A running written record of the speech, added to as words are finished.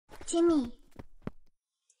Timmy.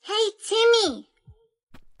 Hey, Timmy!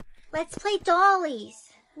 Let's play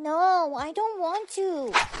dollies. No, I don't want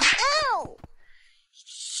to. Ow!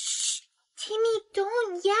 Shh! Timmy,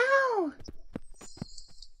 don't yell!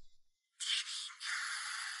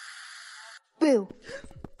 Boo.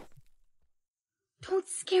 Don't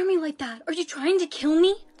scare me like that. Are you trying to kill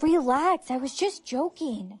me? Relax, I was just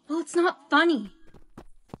joking. Well, it's not funny.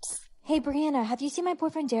 Psst. Hey, Brianna, have you seen my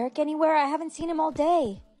boyfriend Derek anywhere? I haven't seen him all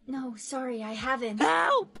day. No, sorry, I haven't.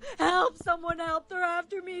 Help! Help! Someone help! They're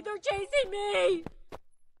after me! They're chasing me!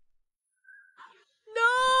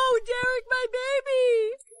 No! Derek, my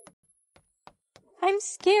baby! I'm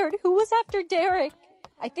scared. Who was after Derek?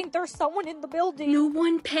 I think there's someone in the building. No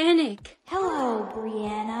one panic. Hello,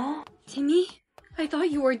 Brianna. Timmy, I thought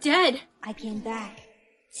you were dead. I came back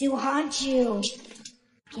to haunt you.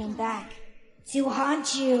 Came back to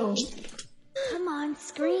haunt you. Come on,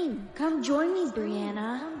 scream. Come join me,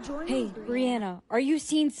 Brianna. Hey, Brianna, are you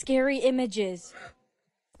seeing scary images?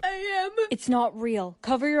 I am. It's not real.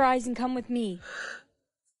 Cover your eyes and come with me.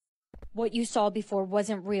 What you saw before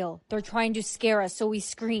wasn't real. They're trying to scare us, so we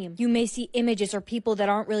scream. You may see images or people that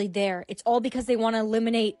aren't really there. It's all because they want to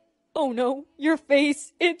eliminate... Oh no, your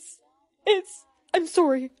face. I'm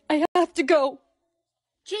sorry. I have to go.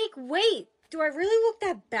 Jake, wait. Do I really look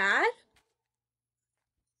that bad?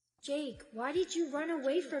 Jake, why did you run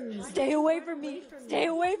away from me? Stay away from me. Stay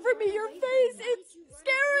away from me. Your face. It's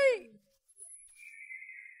scary.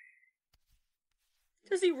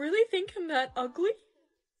 Does he really think I'm that ugly?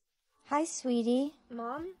 Hi, sweetie.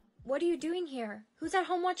 Mom, what are you doing here? Who's at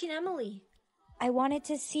home watching Emily? I wanted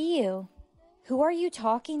to see you. Who are you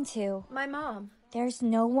talking to? My mom. There's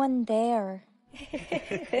no one there.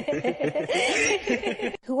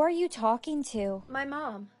 Who are you talking to? My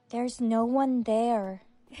mom. There's no one there.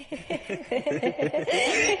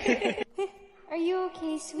 Are you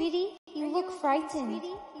okay, sweetie? You look frightened.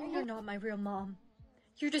 You're not my real mom.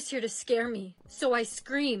 You're just here to scare me, so I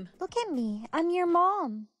scream. Look at me. I'm your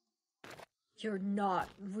mom. You're not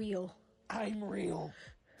real. I'm real.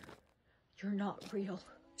 You're not real.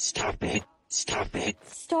 Stop it. Stop it.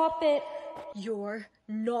 Stop it. You're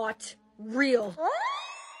not real.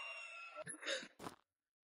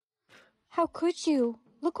 How could you?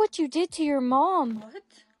 Look what you did to your mom. What?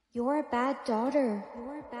 You're a bad daughter.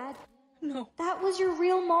 You're a bad... No. That was your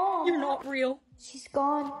real mom. You're not real. She's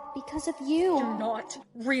gone because of you. You're not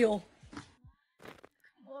real. Come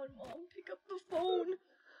on, Mom. Pick up the phone.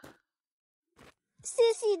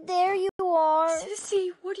 Sissy, there you are.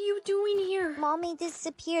 Sissy, what are you doing here? Mommy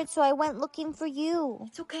disappeared, so I went looking for you.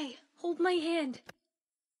 It's okay. Hold my hand.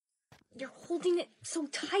 You're holding it so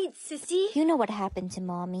tight, Sissy. You know what happened to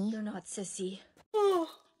Mommy. You're not Sissy.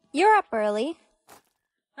 You're up early.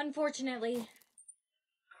 Unfortunately.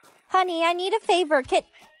 Honey, I need a favor.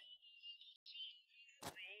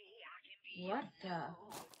 What the?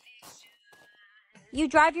 You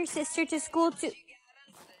drive your sister to school today.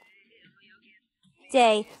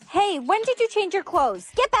 Hey, when did you change your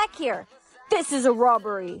clothes? Get back here. This is a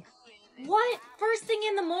robbery. What? First thing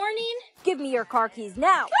in the morning? Give me your car keys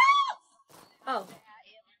now. Oh.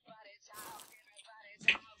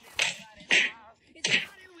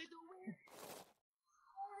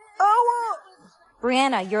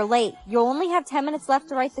 Brianna, you're late. You'll only have 10 minutes left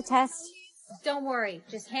to write the test. Don't worry.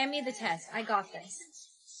 Just hand me the test. I got this.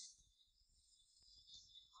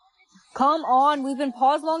 Come on, we've been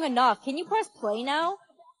paused long enough. Can you press play now?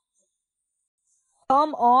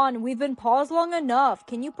 Come on, we've been paused long enough.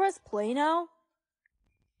 Can you press play now?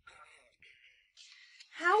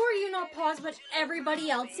 How are you not paused but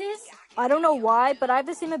everybody else is? I don't know why, but I have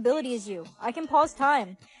the same ability as you. I can pause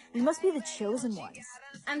time. We must be the chosen ones.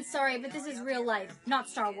 I'm sorry, but this is real life, not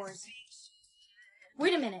Star Wars.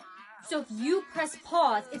 Wait a minute. So if you press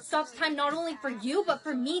pause, it stops time not only for you, but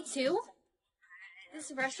for me too?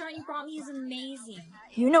 This restaurant you brought me is amazing.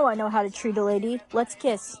 You know I know how to treat a lady. Let's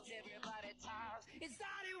kiss.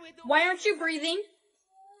 Why aren't you breathing?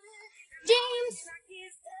 James!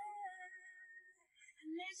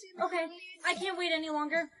 Okay, I can't wait any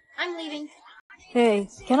longer. I'm leaving. Hey,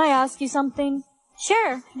 can I ask you something?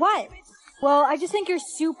 Sure. What? Well, I just think you're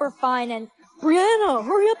super fine and... Brianna,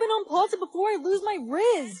 hurry up and unpause it before I lose my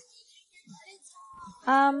Riz!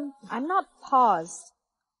 I'm not paused.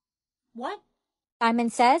 What? Simon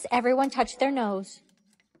says everyone touch their nose.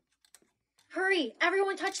 Hurry,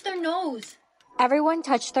 everyone touch their nose. Everyone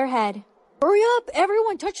touch their head. Hurry up,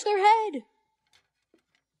 everyone touch their head!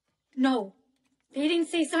 No, they didn't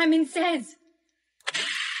say Simon says.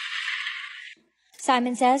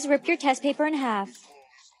 Simon says rip your test paper in half.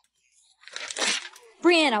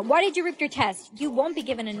 Brianna, why did you rip your test? You won't be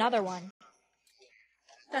given another one.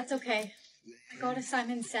 That's okay. I got a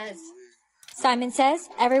Simon Says. Simon Says,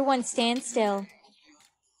 everyone stand still.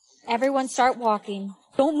 Everyone start walking.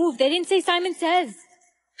 Don't move. They didn't say Simon Says.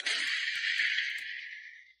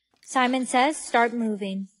 Simon Says, start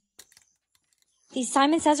moving. These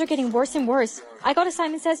Simon Says are getting worse and worse. I got a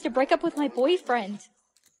Simon Says to break up with my boyfriend.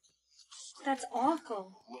 That's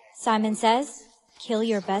awful. Simon Says, kill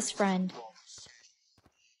your best friend.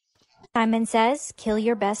 Simon Says, kill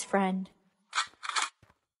your best friend.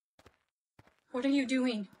 What are you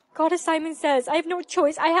doing? Got a Simon Says. I have no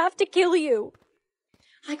choice. I have to kill you.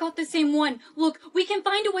 I got the same one. Look, we can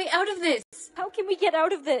find a way out of this. How can we get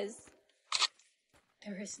out of this?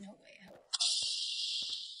 There is no way out.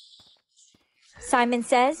 Simon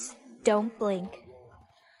Says, don't blink.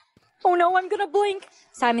 Oh no, I'm gonna blink.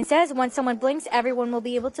 Simon Says, once someone blinks, everyone will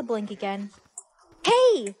be able to blink again.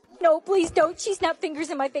 Hey! No, please don't. She snapped fingers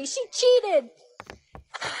in my face. She cheated!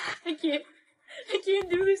 I can't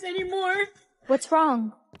do this anymore. What's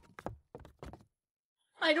wrong?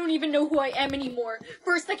 I don't even know who I am anymore.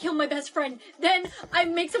 First I kill my best friend, then I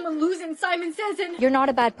make someone lose and Simon Says and... You're not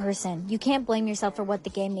a bad person. You can't blame yourself for what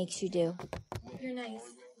the game makes you do. You're nice.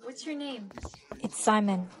 What's your name? It's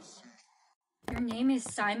Simon. Your name is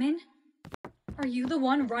Simon? Are you the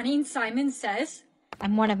one running Simon Says?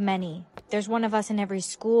 I'm one of many. There's one of us in every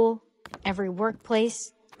school, every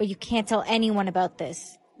workplace, but you can't tell anyone about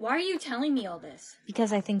this. Why are you telling me all this?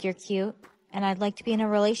 Because I think you're cute, and I'd like to be in a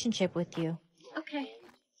relationship with you. Okay.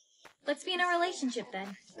 Let's be in a relationship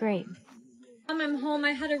then. Great. I'm home.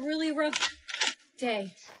 I had a really rough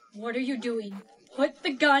day. What are you doing? Put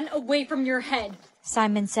the gun away from your head.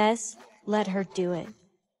 Simon Says, let her do it.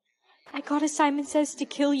 I got a Simon Says to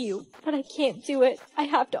kill you, but I can't do it. I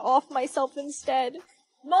have to off myself instead.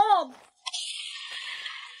 Mom!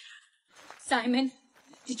 Simon,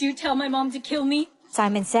 did you tell my mom to kill me?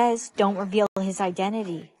 Simon Says, don't reveal his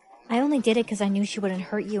identity. I only did it because I knew she wouldn't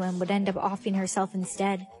hurt you and would end up offing herself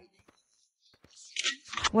instead.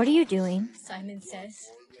 What are you doing? Simon Says,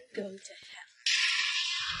 go to hell.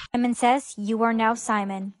 Simon Says, you are now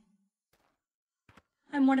Simon.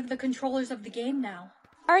 I'm one of the controllers of the game now.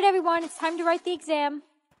 Alright everyone, it's time to write the exam.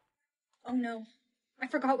 Oh no, I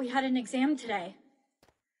forgot we had an exam today.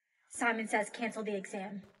 Simon Says cancel the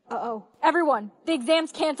exam. Uh-oh. Everyone, the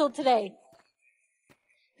exam's canceled today.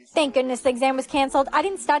 Thank goodness the exam was canceled. I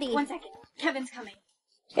didn't study. 1 second. Kevin's coming.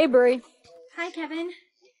 Hey, Guidryy. Hi, Kevin.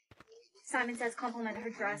 Simon Says compliment her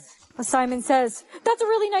dress. Simon Says, that's a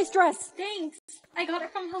really nice dress. Thanks. I got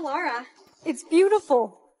it from Halara. It's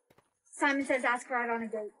beautiful. Simon Says ask her out on a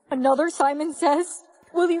date. Another Simon Says?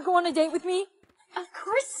 Will you go on a date with me? Of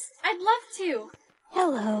course. I'd love to.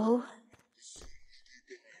 Hello.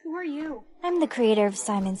 Who are you? I'm the creator of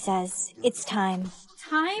Simon Says. It's time.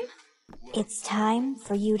 Time? It's time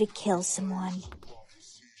for you to kill someone.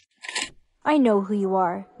 I know who you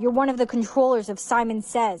are. You're one of the controllers of Simon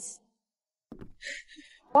Says.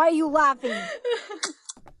 Why are you laughing?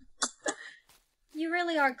 You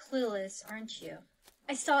really are clueless, aren't you?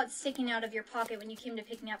 I saw it sticking out of your pocket when you came to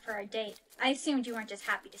pick me up for our date. I assumed you weren't just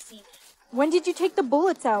happy to see me. When did you take the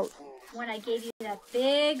bullets out? When I gave you that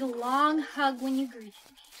big, long hug when you greeted me.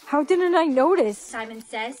 How didn't I notice? Simon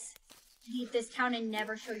Says, leave this town and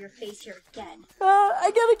never show your face here again.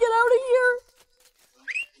 I gotta get out of here.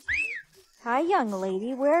 Hi, young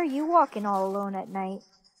lady. Where are you walking all alone at night?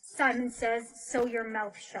 Simon Says, sew your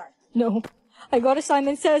mouth shut. No, I got a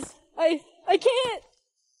Simon Says. I can't.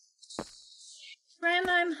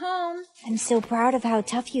 Grandma, I'm home. I'm so proud of how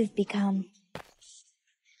tough you've become.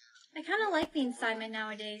 I kind of like being Simon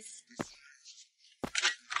nowadays.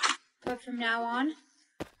 But from now on,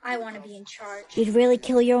 I want to be in charge. You'd really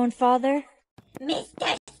kill your own father?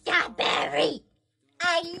 Mr. Strawberry,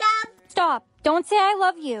 I love... Stop. Don't say I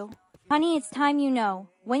love you. Honey, it's time you know.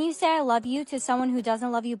 When you say I love you to someone who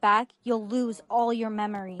doesn't love you back, you'll lose all your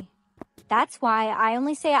memory. That's why I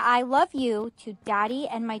only say I love you to Daddy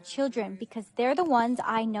and my children, because they're the ones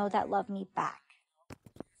I know that love me back.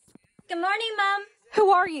 Good morning, Mom.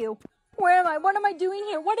 Who are you? Where am I? What am I doing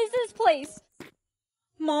here? What is this place?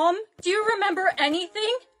 Mom, do you remember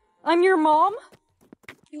anything? I'm your mom?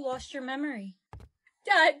 You lost your memory.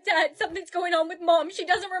 Dad, something's going on with Mom. She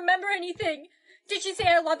doesn't remember anything. Did she say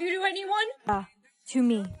I love you to anyone? To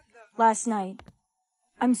me. Last night.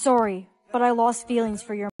 I'm sorry, but I lost feelings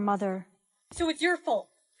for your mother. So it's your fault.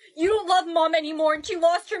 You don't love Mom anymore and she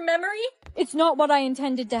lost her memory? It's not what I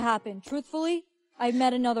intended to happen. Truthfully, I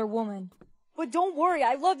met another woman. But don't worry,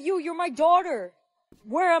 I love you. You're my daughter.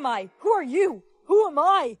 Where am I? Who are you? Who am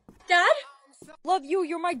I? Dad? Love you.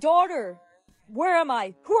 You're my daughter. Where am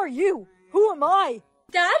I? Who are you? Who am I?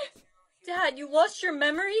 Dad? Dad, you lost your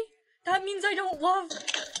memory? That means I don't love...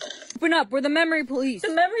 Open up, we're the memory police. The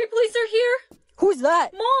memory police are here? Who's that?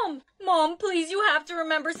 Mom! Mom, please, you have to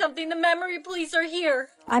remember something. The memory police are here.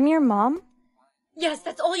 I'm your mom? Yes,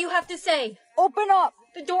 that's all you have to say. Open up!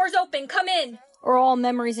 The door's open. Come in. Are all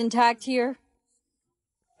memories intact here?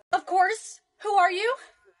 Of course. Who are you?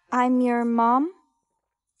 I'm your mom?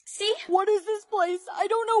 See? What is this place? I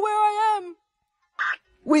don't know where I am.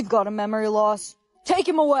 We've got a memory loss. Take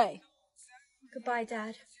him away. Goodbye,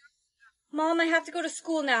 Dad. Mom, I have to go to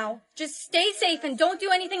school now. Just stay safe and don't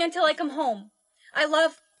do anything until I come home.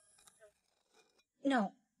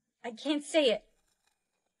 No, I can't say it.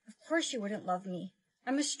 Of course you wouldn't love me.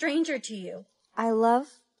 I'm a stranger to you. I love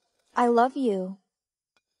you.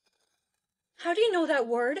 How do you know that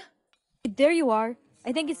word? There you are.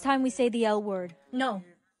 I think it's time we say the L word. No,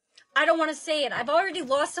 I don't want to say it. I've already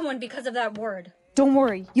lost someone because of that word. Don't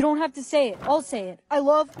worry. You don't have to say it. I'll say it.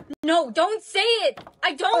 No, don't say it.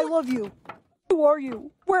 I love you. Who are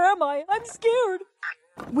you? Where am I? I'm scared.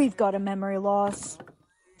 We've got a memory loss.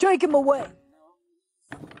 Take him away.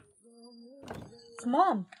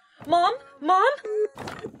 Mom! Mom! Mom!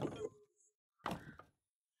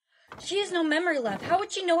 She has no memory left. How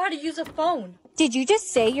would she know how to use a phone? Did you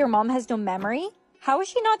just say your mom has no memory? How is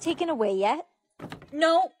she not taken away yet?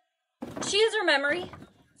 No. She has her memory.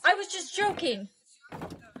 I was just joking.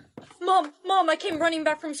 Mom, I came running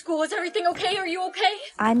back from school. Is everything okay? Are you okay?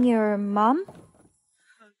 I'm your mom?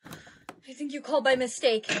 I think you called by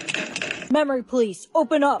mistake. Memory police,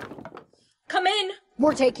 open up. Come in.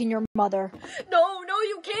 We're taking your mother. No,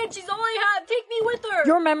 you can't. She's all I have. Take me with her.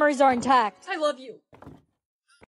 Your memories are intact. I love you.